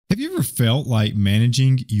you ever felt like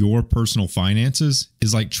managing your personal finances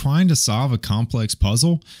is like trying to solve a complex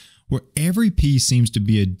puzzle where every piece seems to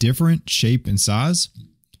be a different shape and size?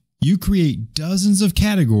 You create dozens of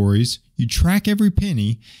categories, you track every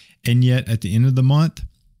penny, and yet at the end of the month,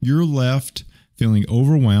 you're left feeling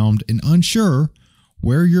overwhelmed and unsure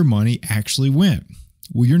where your money actually went.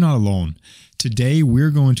 Well, you're not alone. Today,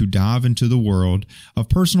 we're going to dive into the world of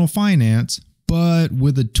personal finance, but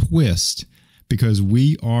with a twist, because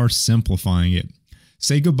we are simplifying it.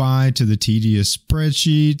 Say goodbye to the tedious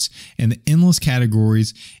spreadsheets and the endless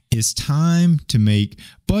categories. It's time to make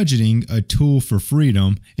budgeting a tool for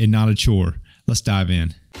freedom and not a chore. Let's dive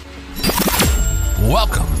in.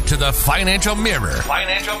 Welcome to the Financial Mirror.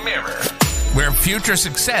 Where future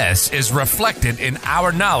success is reflected in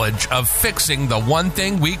our knowledge of fixing the one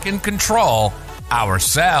thing we can control,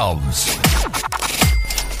 ourselves.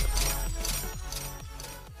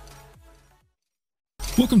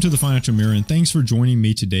 Welcome to the Financial Mirror, and thanks for joining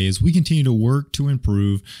me today as we continue to work to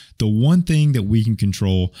improve the one thing that we can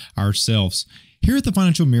control, ourselves. Here at the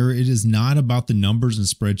Financial Mirror, it is not about the numbers and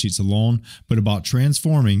spreadsheets alone, but about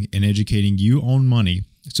transforming and educating you on money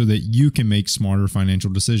so that you can make smarter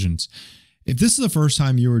financial decisions. If this is the first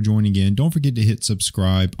time you are joining in, don't forget to hit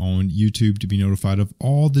subscribe on YouTube to be notified of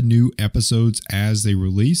all the new episodes as they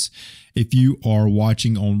release. If you are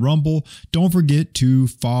watching on Rumble, don't forget to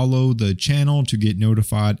follow the channel to get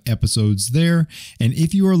notified episodes there. And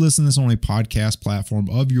if you are listening to this on a podcast platform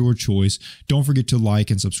of your choice, don't forget to like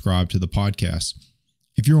and subscribe to the podcast.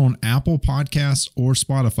 If you're on Apple Podcasts or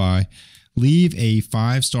Spotify, leave a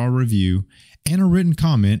 5-star review and a written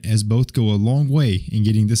comment, as both go a long way in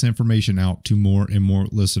getting this information out to more and more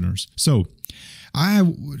listeners. So I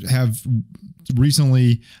have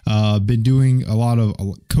recently been doing a lot of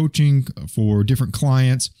coaching for different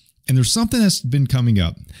clients, and there's something that's been coming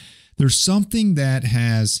up. There's something that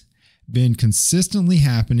has been consistently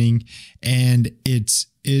happening, and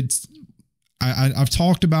I've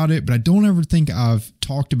talked about it, but I don't ever think I've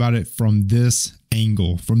talked about it from this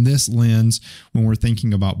angle, from this lens when we're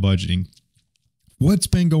thinking about budgeting. What's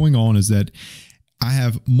been going on is that I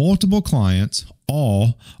have multiple clients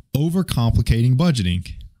all overcomplicating budgeting,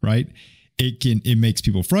 right? It makes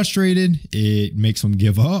people frustrated. It makes them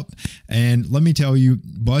give up. And let me tell you,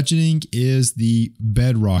 budgeting is the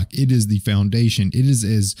bedrock. It is the foundation. It is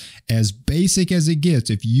as basic as it gets.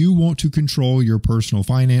 If you want to control your personal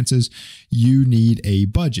finances, you need a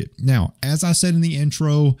budget. Now, as I said in the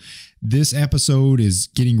intro, this episode is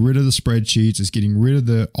getting rid of the spreadsheets. It's getting rid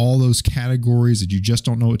of all those categories that you just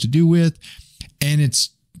don't know what to do with. And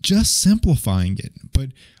it's just simplifying it. But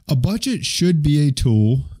a budget should be a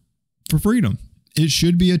tool for freedom. It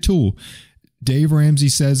should be a tool. Dave Ramsey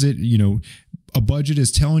says it, a budget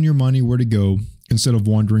is telling your money where to go instead of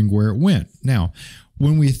wondering where it went. Now,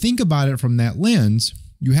 when we think about it from that lens,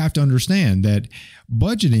 you have to understand that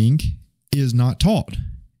budgeting is not taught.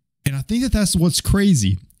 And I think that that's what's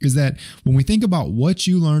crazy, is that when we think about what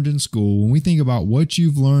you learned in school, when we think about what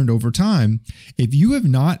you've learned over time, if you have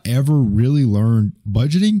not ever really learned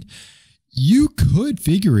budgeting, you could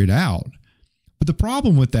figure it out. But the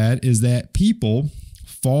problem with that is that people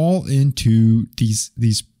fall into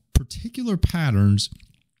these particular patterns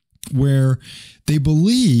where they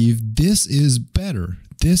believe this is better,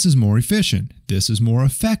 this is more efficient, this is more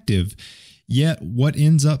effective. Yet what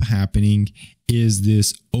ends up happening is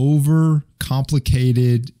this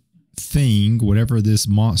overcomplicated thing, whatever this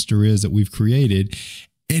monster is that we've created.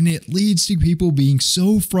 And it leads to people being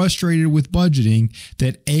so frustrated with budgeting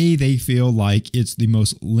that they feel like it's the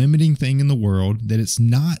most limiting thing in the world, that it's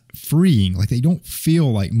not freeing, like they don't feel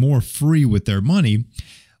like more free with their money,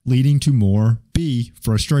 leading to more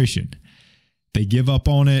frustration. They give up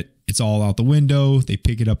on it. It's all out the window. They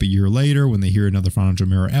pick it up a year later when they hear another Financial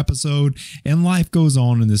Mirror episode, and life goes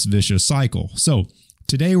on in this vicious cycle. So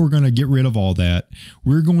today we're going to get rid of all that.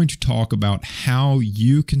 We're going to talk about how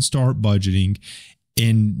you can start budgeting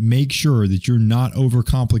and make sure that you're not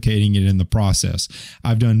overcomplicating it in the process.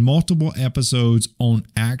 I've done multiple episodes on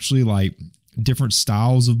actually like different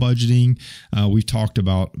styles of budgeting. We've talked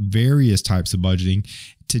about various types of budgeting.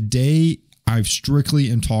 Today, I strictly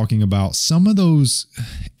am talking about some of those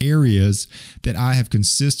areas that I have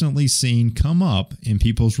consistently seen come up in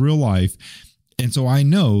people's real life. And so I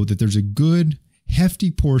know that there's a good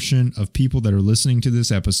hefty portion of people that are listening to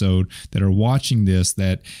this episode, that are watching this,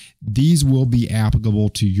 that these will be applicable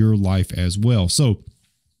to your life as well. So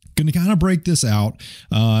going to kind of break this out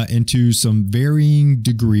into some varying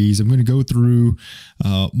degrees. I'm going to go through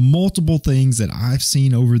multiple things that I've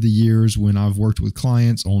seen over the years when I've worked with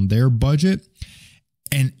clients on their budget.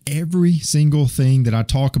 And every single thing that I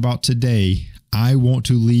talk about today, I want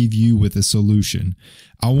to leave you with a solution.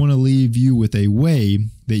 I want to leave you with a way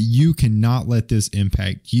that you cannot let this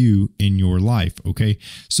impact you in your life. Okay.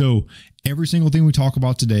 So every single thing we talk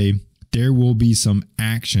about today, there will be some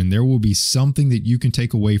action. There will be something that you can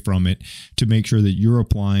take away from it to make sure that you're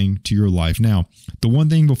applying to your life. Now, the one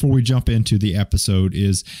thing before we jump into the episode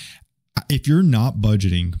is if you're not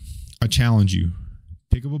budgeting, I challenge you,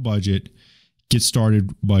 pick up a budget, get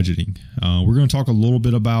started budgeting. We're going to talk a little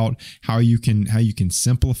bit about how you can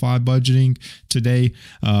simplify budgeting today.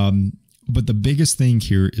 But the biggest thing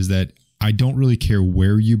here is that I don't really care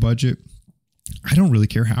where you budget. I don't really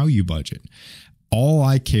care how you budget. All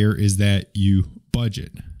I care is that you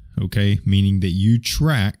budget. Okay. Meaning that you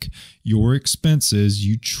track your expenses,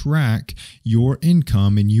 you track your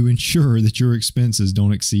income, and you ensure that your expenses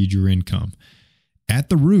don't exceed your income. At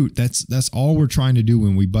the root, that's all we're trying to do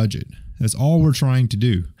when we budget. That's all we're trying to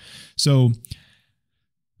do. So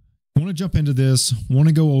I want to jump into this, want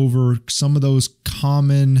to go over some of those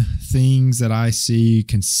common things that I see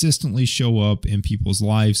consistently show up in people's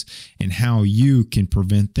lives and how you can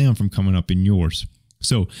prevent them from coming up in yours.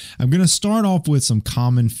 So I'm going to start off with some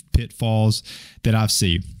common pitfalls that I've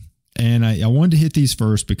seen. And I wanted to hit these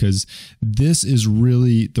first because this is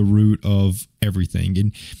really the root of everything.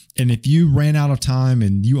 And if you ran out of time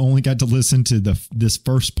and you only got to listen to this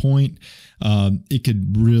first point, it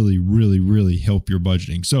could really, really, really help your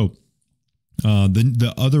budgeting. So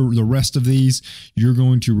the rest of these you're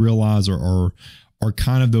going to realize are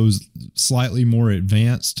kind of those slightly more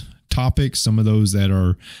advanced topics. Some of those that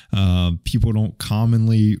are people don't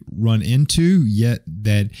commonly run into, yet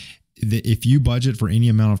that if you budget for any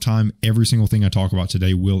amount of time, every single thing I talk about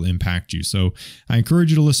today will impact you. So I encourage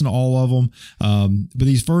you to listen to all of them. But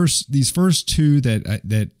these first two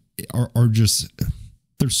that are just,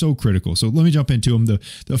 they're so critical. So let me jump into them.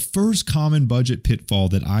 The first common budget pitfall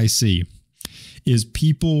that I see is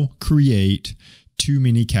people create too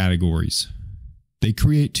many categories. They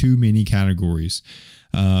create too many categories.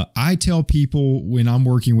 I tell people when I'm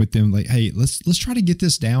working with them, like, hey, let's try to get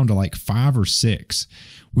this down to like 5 or 6.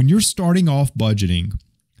 When you're starting off budgeting,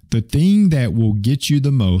 the thing that will get you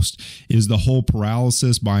the most is the whole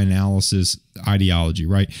paralysis by analysis ideology,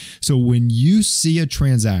 right? So when you see a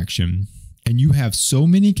transaction and you have so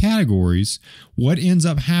many categories, what ends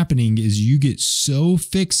up happening is you get so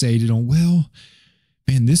fixated on, well,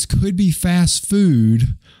 man, this could be fast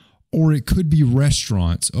food or it could be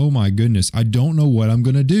restaurants. Oh my goodness, I don't know what I'm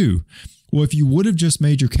going to do. Well, if you would have just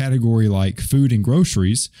made your category like food and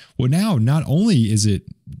groceries, well, now not only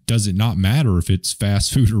does it not matter if it's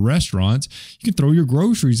fast food or restaurants, you can throw your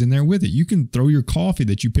groceries in there with it. You can throw your coffee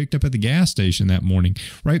that you picked up at the gas station that morning,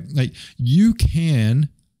 right? Like you can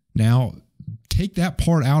now take that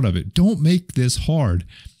part out of it. Don't make this hard.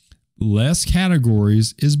 Less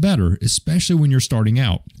categories is better, especially when you're starting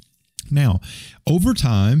out. Now, over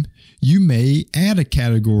time, you may add a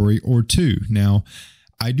category or two. Now,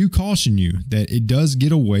 I do caution you that it does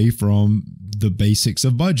get away from the basics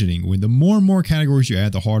of budgeting. When the more and more categories you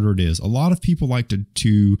add, the harder it is. A lot of people like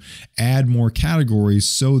to add more categories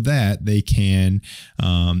so that they can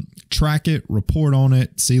track it, report on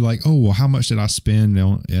it, see like, oh, well, how much did I spend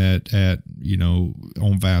on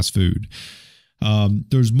fast food?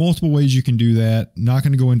 There's multiple ways you can do that. Not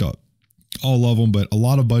going to go into all of them, but a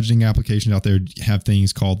lot of budgeting applications out there have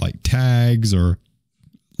things called like tags or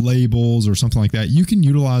labels or something like that. You can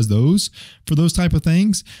utilize those for those type of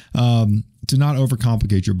things to not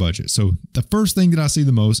overcomplicate your budget. So the first thing that I see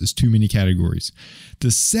the most is too many categories. The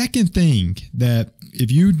second thing that if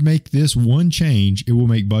you make this one change, it will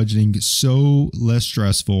make budgeting so less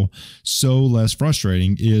stressful, so less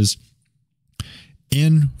frustrating is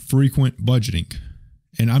infrequent budgeting.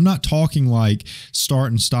 And I'm not talking like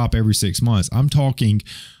start and stop every 6 months. I'm talking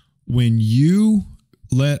when you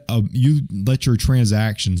let your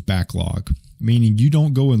transactions backlog, meaning you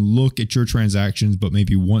don't go and look at your transactions, but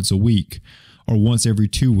maybe once a week or once every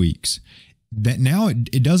 2 weeks. That now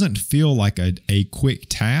it doesn't feel like a quick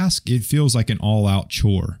task. It feels like an all-out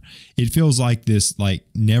chore. It feels like this like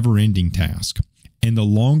never-ending task. And the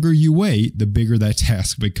longer you wait, the bigger that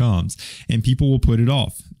task becomes. And people will put it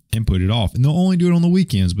off. And they'll only do it on the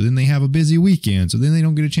weekends, but then they have a busy weekend, so then they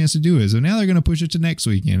don't get a chance to do it. So now they're going to push it to next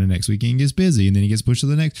weekend, and next weekend gets busy, and then it gets pushed to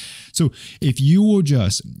the next. So if you will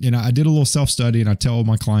just, I did a little self-study, and I tell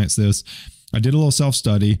my clients this, I did a little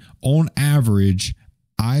self-study. On average,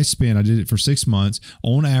 I did it for 6 months.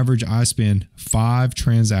 On average, I spend 5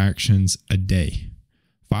 transactions a day.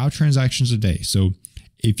 5 transactions a day. So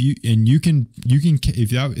if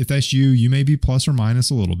that's you, you may be plus or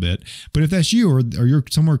minus a little bit, but if that's you or you're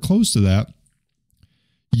somewhere close to that,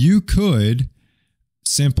 you could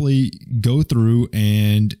simply go through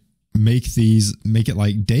and make it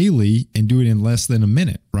like daily and do it in less than a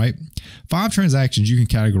minute, right? 5 transactions you can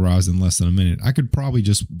categorize in less than a minute. I could probably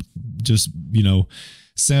just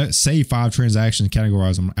say 5 transactions,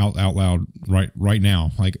 categorize them out loud right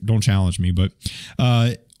now. Like, don't challenge me, but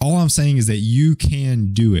all I'm saying is that you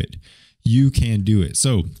can do it. You can do it.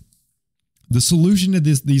 So the solution to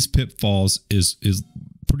these pitfalls is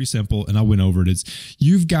pretty simple, and I went over it. It's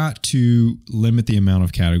you've got to limit the amount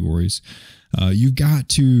of categories. You've got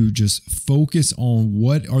to just focus on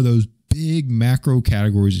what are those big macro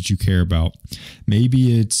categories that you care about.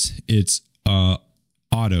 Maybe it's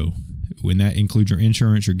auto, when that includes your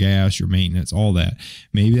insurance, your gas, your maintenance, all that.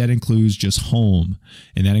 Maybe that includes just home,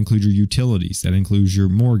 and that includes your utilities. That includes your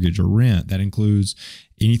mortgage or rent. That includes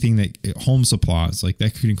anything that home supplies, like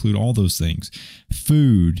that could include all those things.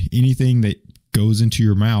 Food, anything that goes into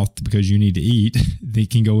your mouth because you need to eat, they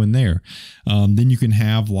can go in there. Then you can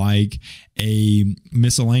have like a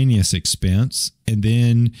miscellaneous expense, and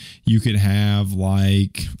then you could have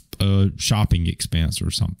like a shopping expense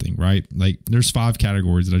or something, right? Like there's 5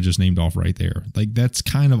 categories that I just named off right there. Like that's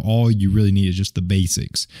kind of all you really need, is just the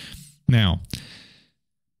basics. Now,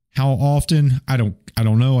 how often? I don't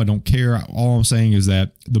know. I don't care. All I'm saying is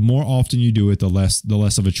that the more often you do it, the less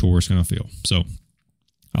of a chore it's going to feel. So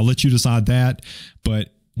I'll let you decide that,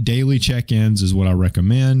 but daily check-ins is what I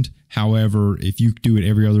recommend. However, if you do it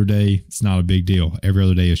every other day, it's not a big deal. Every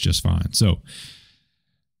other day is just fine. So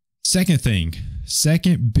second big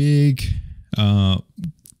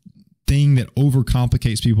thing that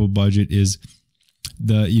overcomplicates people's budget is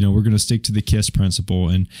we're going to stick to the KISS principle,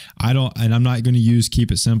 and I'm not going to use keep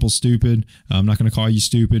it simple, stupid. I'm not going to call you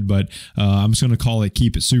stupid, but I'm just going to call it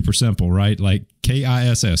keep it super simple, right? Like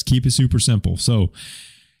KISS, keep it super simple. So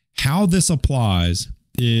how this applies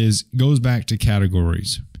goes back to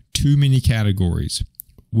categories. Too many categories.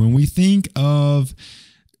 When we think of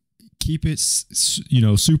keep it,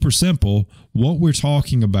 super simple, what we're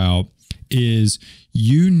talking about is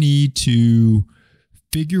you need to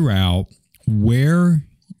figure out where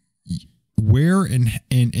and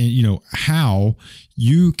how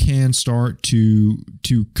you can start to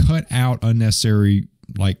cut out unnecessary,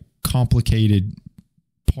 like complicated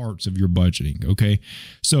parts of your budgeting. Okay.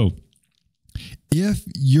 So if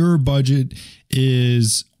your budget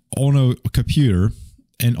is on a computer,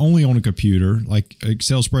 and only on a computer, like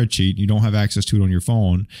Excel spreadsheet, you don't have access to it on your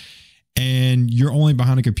phone, and you're only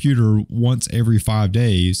behind a computer once every 5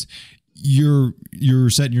 days, you're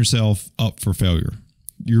setting yourself up for failure.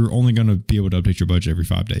 You're only going to be able to update your budget every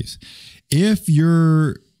 5 days. If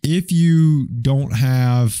you don't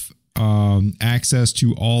have access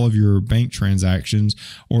to all of your bank transactions,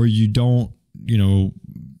 or you don't,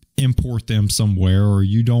 import them somewhere, or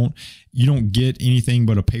you don't get anything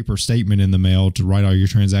but a paper statement in the mail to write all your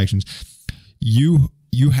transactions, you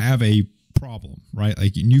have a problem, right?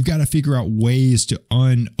 Like you've got to figure out ways to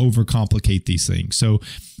overcomplicate these things. So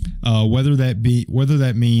whether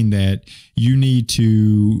that mean that you need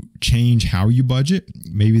to change how you budget,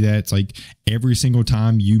 maybe that's like every single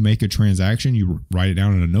time you make a transaction, you write it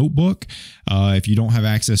down in a notebook. If you don't have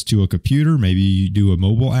access to a computer, maybe you do a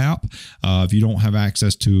mobile app. If you don't have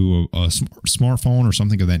access to a smartphone or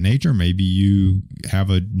something of that nature, maybe you have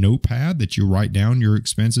a notepad that you write down your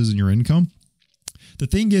expenses and your income. The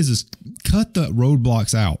thing is cut the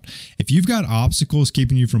roadblocks out. If you've got obstacles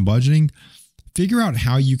keeping you from budgeting, figure out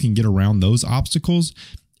how you can get around those obstacles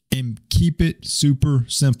and keep it super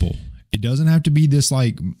simple. It doesn't have to be this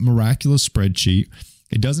like miraculous spreadsheet.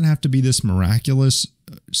 It doesn't have to be this miraculous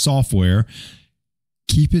software.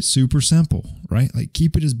 Keep it super simple, right? Like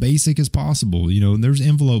keep it as basic as possible. There's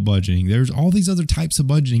envelope budgeting. There's all these other types of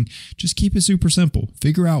budgeting. Just keep it super simple.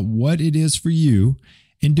 Figure out what it is for you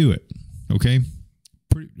and do it. Okay.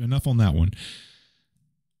 Enough on that one.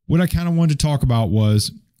 What I kind of wanted to talk about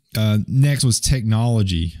was next was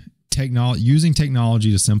technology. Using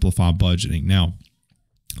technology to simplify budgeting. Now,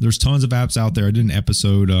 there's tons of apps out there. I did an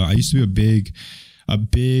episode. I used to be a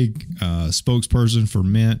big spokesperson for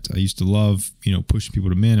Mint. I used to love pushing people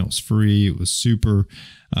to Mint. It was free. It was super.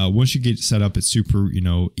 Once you get set up, it's super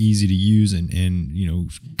easy to use,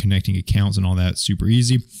 and connecting accounts and all that super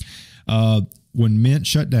easy. When Mint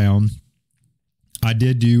shut down, I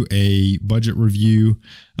did do a budget review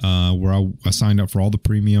where I signed up for all the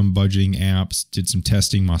premium budgeting apps, did some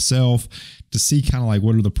testing myself to see kind of like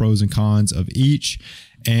what are the pros and cons of each.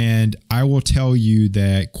 And I will tell you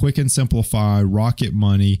that Quick and Simplify, Rocket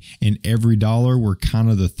Money, and Every Dollar were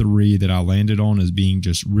kind of the 3 that I landed on as being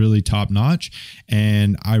just really top notch,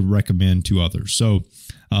 and I recommend to others. So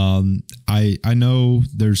I know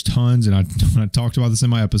there's tons, and when I talked about this in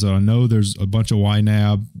my episode, I know there's a bunch of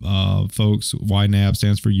YNAB folks. YNAB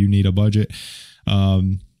stands for You Need a Budget.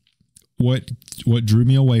 What drew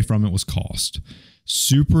me away from it was cost.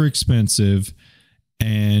 Super expensive,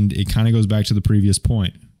 and it kind of goes back to the previous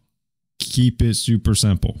point. Keep it super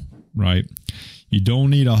simple, right? You don't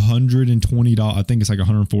need $120. I think it's like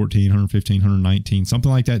 $114, $115, $119,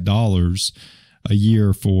 something like that dollars a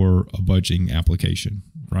year for a budgeting application,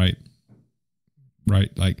 right? Right.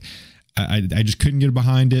 Like I just couldn't get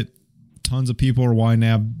behind it. Tons of people are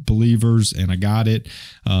YNAB believers, and I got it.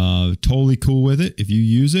 Totally cool with it. If you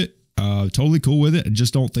use it, totally cool with it. I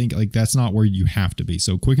just don't think like that's not where you have to be.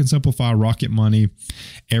 So Quick and Simplify, Rocket Money,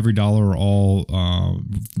 every dollar are all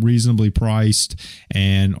reasonably priced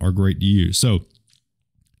and are great to use. So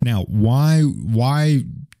now, why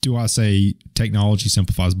do I say technology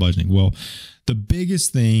simplifies budgeting? Well, the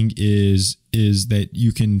biggest thing is that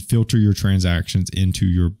you can filter your transactions into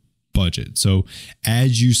your budget. So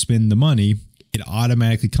as you spend the money, it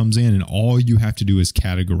automatically comes in, and all you have to do is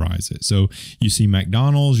categorize it. So you see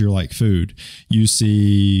McDonald's, you're like food. You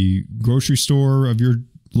see grocery store of your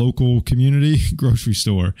local community, grocery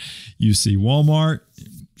store. You see Walmart,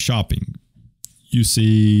 shopping. You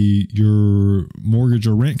see your mortgage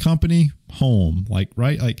or rent company, home, like,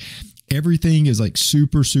 right? Like everything is like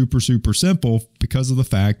super, super, super simple because of the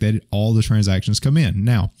fact that all the transactions come in.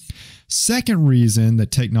 Now, second reason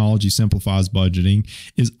that technology simplifies budgeting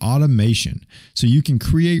is automation. So you can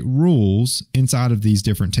create rules inside of these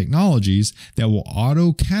different technologies that will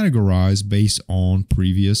auto categorize based on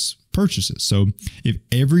previous purchases. So if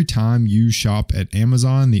every time you shop at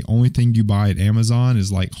Amazon, the only thing you buy at Amazon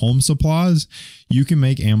is like home supplies, you can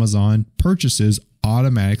make Amazon purchases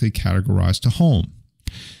automatically categorized to home.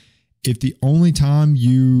 If the only time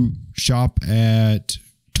you shop at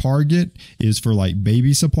Target is for like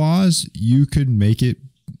baby supplies, you could make it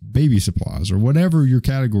baby supplies or whatever your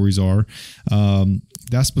categories are.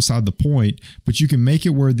 That's beside the point, but you can make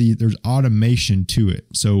it where there's automation to it.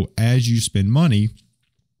 So as you spend money,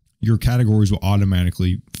 your categories will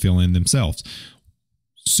automatically fill in themselves.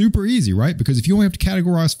 Super easy, right? Because if you only have to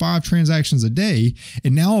categorize 5 transactions a day,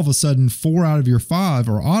 and now all of a sudden 4 out of your 5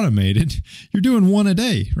 are automated, you're doing 1 a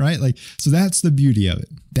day, right? Like, so that's the beauty of it.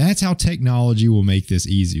 That's how technology will make this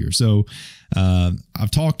easier. So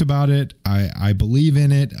I've talked about it. I believe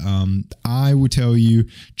in it. I would tell you,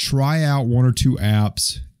 try out 1 or 2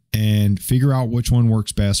 apps and figure out which one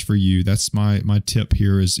works best for you. That's my tip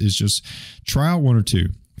here is just try out 1 or 2.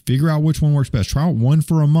 Figure out which one works best. Try out 1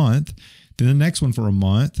 for a month, then the next one for a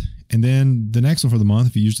month, and then the next one for the month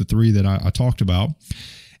if you use the 3 that I talked about,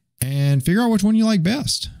 and figure out which one you like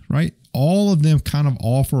best, right? All of them kind of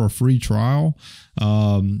offer a free trial.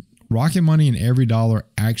 Rocket Money and Every Dollar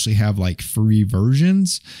actually have like free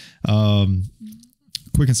versions.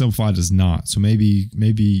 Quick and Simplify does not. So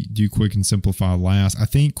maybe do Quick and Simplify last. I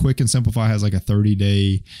think Quick and Simplify has like a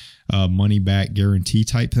 30-day money back guarantee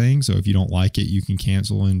type thing. So if you don't like it, you can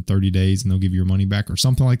cancel in 30 days and they'll give you your money back or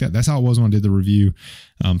something like that. That's how it was when I did the review.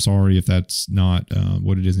 I'm sorry if that's not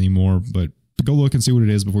what it is anymore, but go look and see what it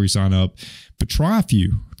is before you sign up. But try a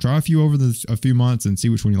few over a few months and see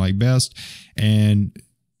which one you like best and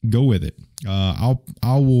go with it. I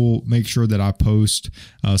will make sure that I post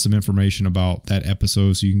some information about that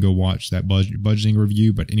episode so you can go watch that budgeting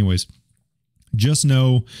review. But anyways, just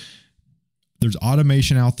know there's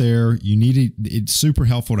automation out there. It's super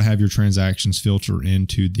helpful to have your transactions filter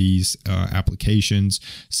into these applications.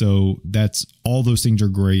 So that's all those things are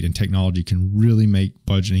great, and technology can really make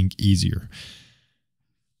budgeting easier.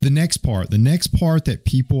 The next part that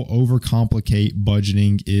people overcomplicate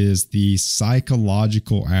budgeting is the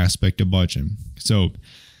psychological aspect of budgeting. So,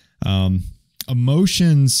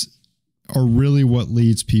 emotions are really what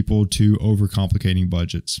leads people to overcomplicating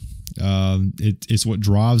budgets. It's what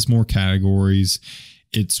drives more categories.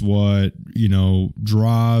 It's what,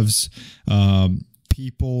 drives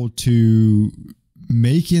people to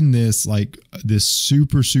making this like this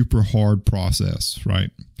super, super hard process, right?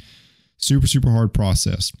 Super, super hard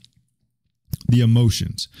process. The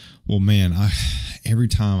emotions. Well, man, every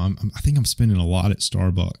time I think I'm spending a lot at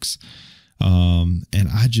Starbucks. And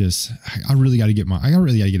I really got to get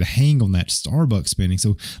a hang on that Starbucks spending.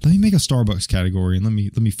 So let me make a Starbucks category and let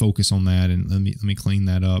me focus on that and let me clean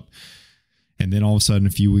that up. And then all of a sudden,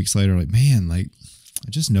 a few weeks later, like, man, like I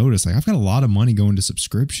just noticed like I've got a lot of money going to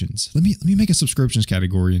subscriptions. Let me make a subscriptions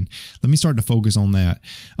category and let me start to focus on that.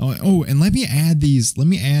 Oh, and let me add these.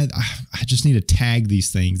 I just need to tag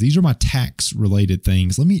these things. These are my tax related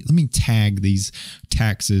things. Let me tag these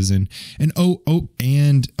taxes and oh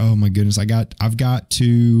my goodness, I've got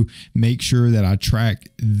to make sure that I track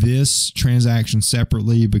this transaction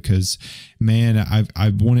separately because man, I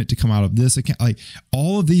want it to come out of this account. Like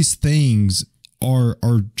all of these things are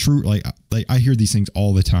true. Like I hear these things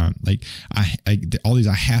all the time. Like all these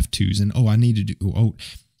I have tos and I need to do.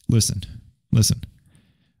 Listen.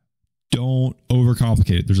 Don't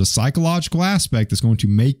overcomplicate it. There's a psychological aspect that's going to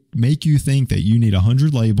make you think that you need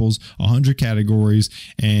 100 labels, 100 categories,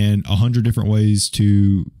 and 100 different ways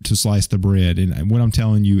to slice the bread. And what I'm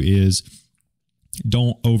telling you is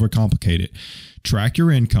don't overcomplicate it. Track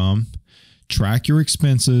your income, track your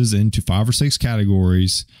expenses into 5 or 6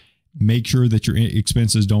 categories. Make sure that your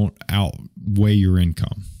expenses don't outweigh your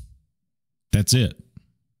income. That's it.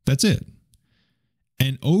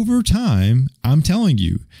 And over time, I'm telling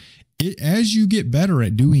you, as you get better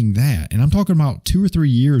at doing that, and I'm talking about 2 or 3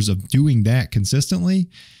 years of doing that consistently,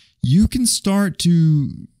 you can start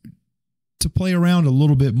to play around a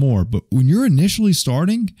little bit more. But when you're initially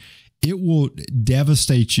starting, it will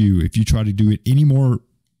devastate you if you try to do it any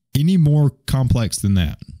more complex than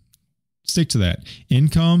that. Stick to that.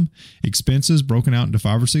 Income, expenses broken out into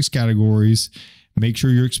 5 or 6 categories. Make sure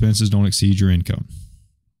your expenses don't exceed your income.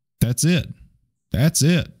 That's it.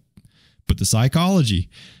 But the psychology,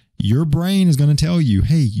 your brain is going to tell you,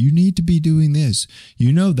 hey, you need to be doing this.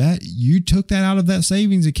 You know that you took that out of that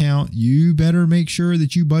savings account. You better make sure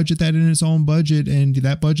that you budget that in its own budget, and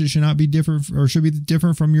that budget should not be different or should be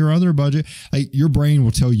different from your other budget. Like your brain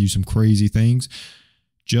will tell you some crazy things.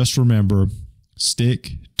 Just remember,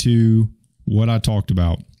 stick to what I talked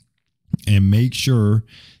about and make sure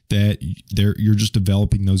that you're just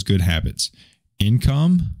developing those good habits.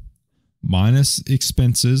 Income minus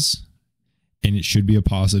expenses, and it should be a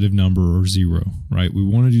positive number or zero, right? We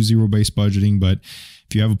want to do zero-based budgeting, but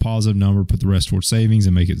if you have a positive number, put the rest towards savings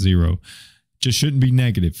and make it zero. Just shouldn't be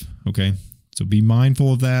negative, okay? So be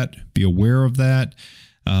mindful of that. Be aware of that.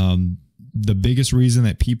 The biggest reason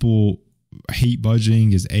that people hate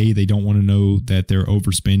budgeting is they don't want to know that they're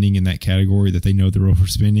overspending in that category that they know they're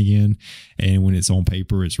overspending in, and when it's on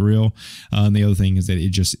paper it's real. And the other thing is that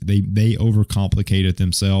they overcomplicate it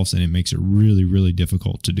themselves, and it makes it really, really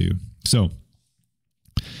difficult to do. So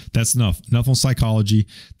that's enough on psychology.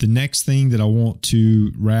 The next thing that I want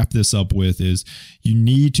to wrap this up with is you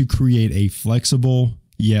need to create a flexible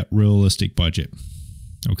yet realistic budget.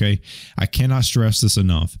 Okay, I cannot stress this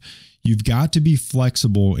enough. You've got to be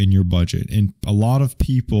flexible in your budget. And a lot of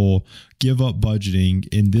people give up budgeting,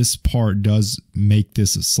 and this part does make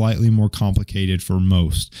this slightly more complicated for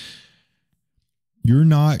most. You're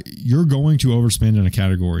going to overspend in a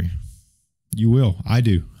category. You will. I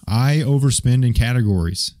do. I overspend in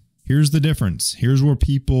categories. Here's the difference. Here's where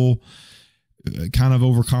people kind of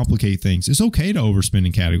overcomplicate things. It's okay to overspend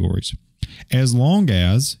in categories as long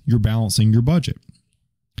as you're balancing your budget.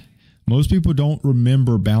 Most people don't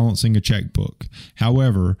remember balancing a checkbook.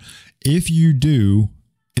 However, if you do,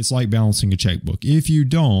 it's like balancing a checkbook. If you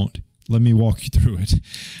don't, let me walk you through it.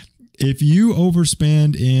 If you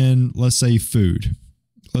overspend in, let's say, food,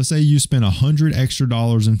 let's say you spend $100 extra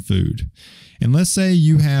in food, and let's say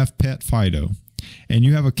you have pet Fido, and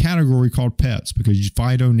you have a category called pets because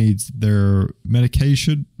Fido needs their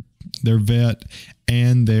medication, their vet,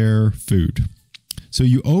 and their food. So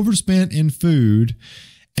you overspent in food,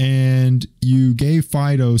 and you gave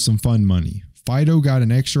Fido some fun money. Fido got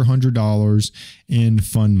an extra $100 in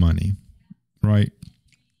fun money, right?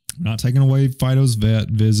 I'm not taking away Fido's vet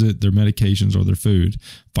visit, their medications, or their food.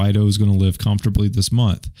 Fido is going to live comfortably this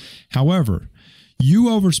month. However, you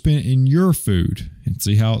overspent in your food, and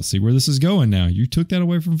see where this is going now. You took that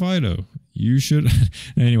away from Fido. You should,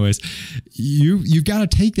 anyways, you've got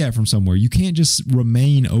to take that from somewhere. You can't just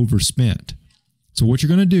remain overspent. So what you're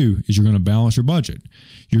going to do is you're going to balance your budget.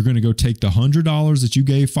 You're going to go take the $100 that you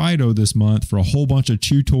gave Fido this month for a whole bunch of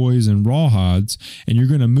chew toys and rawhides, and you're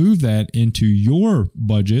going to move that into your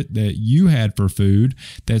budget that you had for food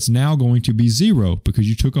that's now going to be zero because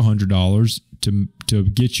you took $100 to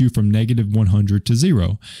get you from negative 100 to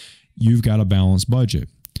zero. You've got a balanced budget.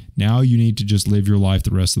 Now you need to just live your life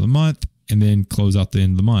the rest of the month and then close out the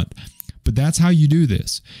end of the month. But that's how you do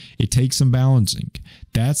this. It takes some balancing.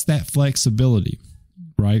 That's that flexibility,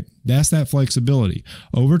 right? That's that flexibility.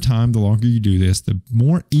 Over time, the longer you do this, the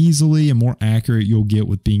more easily and more accurate you'll get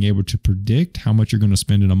with being able to predict how much you're going to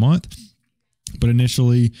spend in a month But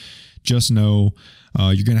initially, just know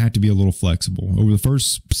you're going to have to be a little flexible. Over the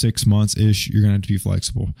first 6 months-ish, you're going to have to be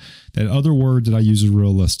flexible. That other word that I use is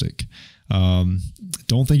realistic.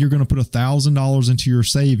 Don't think you're going to put $1,000 into your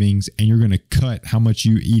savings and you're going to cut how much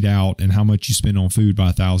you eat out and how much you spend on food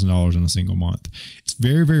by $1,000 in a single month. It's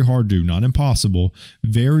very, very hard to do. Not impossible.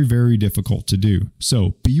 Very, very difficult to do.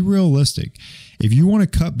 So be realistic. If you want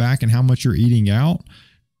to cut back on how much you're eating out,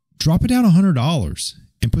 drop it down $100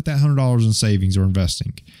 and put that $100 in savings or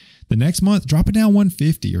investing. The next month, drop it down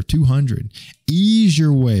 $150 or $200. Ease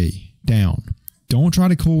your way down. Don't try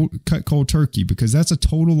to cut cold turkey, because that's a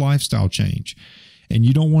total lifestyle change. And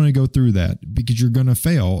you don't want to go through that because you're going to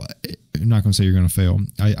fail. I'm not going to say you're going to fail.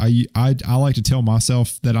 I like to tell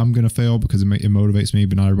myself that I'm going to fail because it motivates me,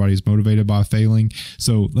 but not everybody is motivated by failing.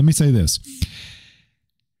 So let me say this.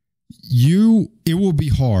 It will be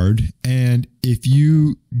hard. And if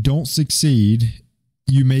you don't succeed,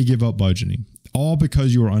 you may give up budgeting, all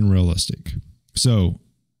because you are unrealistic. So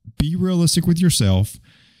be realistic with yourself.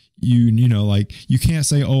 You can't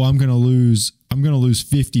say, oh, I'm going to lose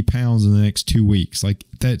 50 pounds in the next 2 weeks. Like,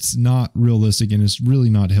 that's not realistic and it's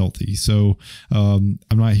really not healthy. So, I'm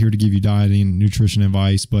not here to give you dieting and nutrition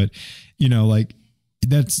advice, but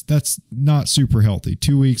that's not super healthy.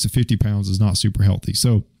 2 weeks of 50 pounds is not super healthy.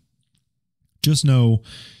 So just know,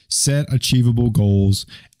 set achievable goals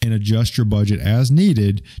and adjust your budget as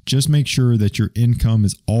needed. Just make sure that your income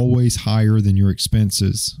is always higher than your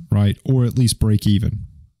expenses, right? Or at least break even.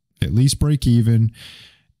 At least break even.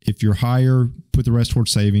 If you're higher, put the rest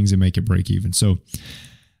towards savings and make it break even. So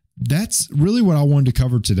that's really what I wanted to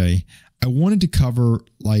cover today. I wanted to cover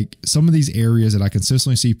like some of these areas that I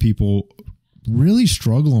consistently see people really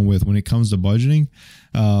struggling with when it comes to budgeting.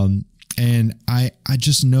 And I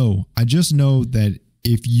just know that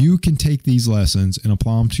if you can take these lessons and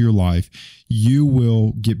apply them to your life, you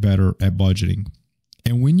will get better at budgeting.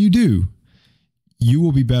 And when you do, you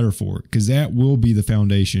will be better for it, because that will be the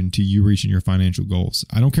foundation to you reaching your financial goals.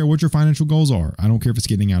 I don't care what your financial goals are. I don't care if it's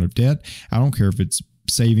getting out of debt. I don't care if it's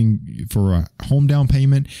saving for a home down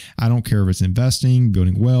payment. I don't care if it's investing,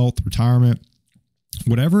 building wealth, retirement,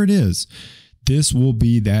 whatever it is. This will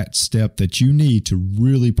be that step that you need to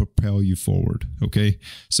really propel you forward. Okay.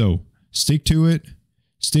 So stick to it,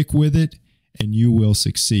 stick with it, and you will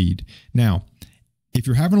succeed. Now, if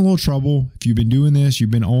you're having a little trouble, if you've been doing this,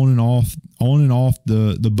 you've been on and off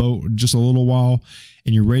the boat just a little while,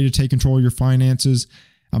 and you're ready to take control of your finances,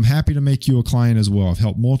 I'm happy to make you a client as well. I've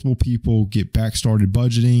helped multiple people get back started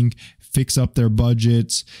budgeting, fix up their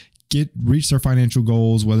budgets, reach their financial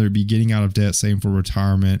goals, whether it be getting out of debt, saving for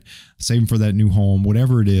retirement, saving for that new home,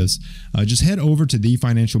 whatever it is. Just head over to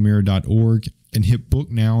thefinancialmirror.org and hit book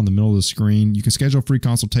now in the middle of the screen. You can schedule a free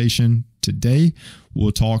consultation today.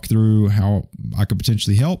 We'll talk through how I could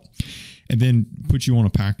potentially help, and then put you on a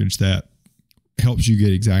package that helps you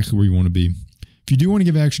get exactly where you want to be. If you do want to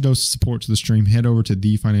give an extra dose of support to the stream, head over to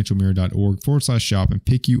thefinancialmirror.org/shop and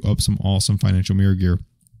pick you up some awesome Financial Mirror gear.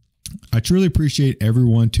 I truly appreciate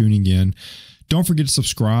everyone tuning in. Don't forget to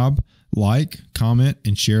subscribe, like, comment,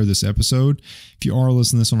 and share this episode. If you are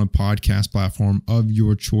listening to this on a podcast platform of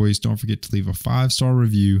your choice, don't forget to leave a 5-star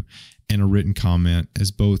review and a written comment,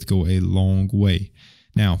 as both go a long way.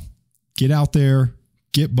 Now, get out there,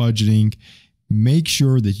 get budgeting. Make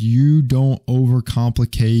sure that you don't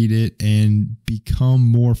overcomplicate it and become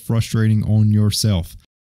more frustrating on yourself.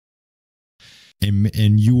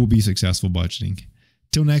 And you will be successful budgeting.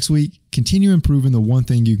 Till next week, continue improving the one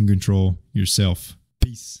thing you can control, yourself.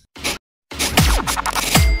 Peace.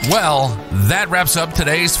 Well, that wraps up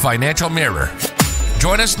today's Financial Mirror.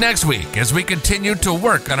 Join us next week as we continue to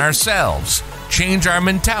work on ourselves, change our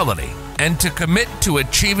mentality, and to commit to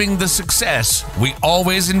achieving the success we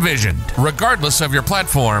always envisioned. Regardless of your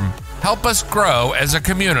platform, help us grow as a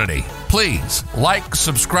community. Please like,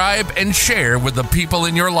 subscribe, and share with the people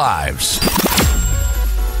in your lives.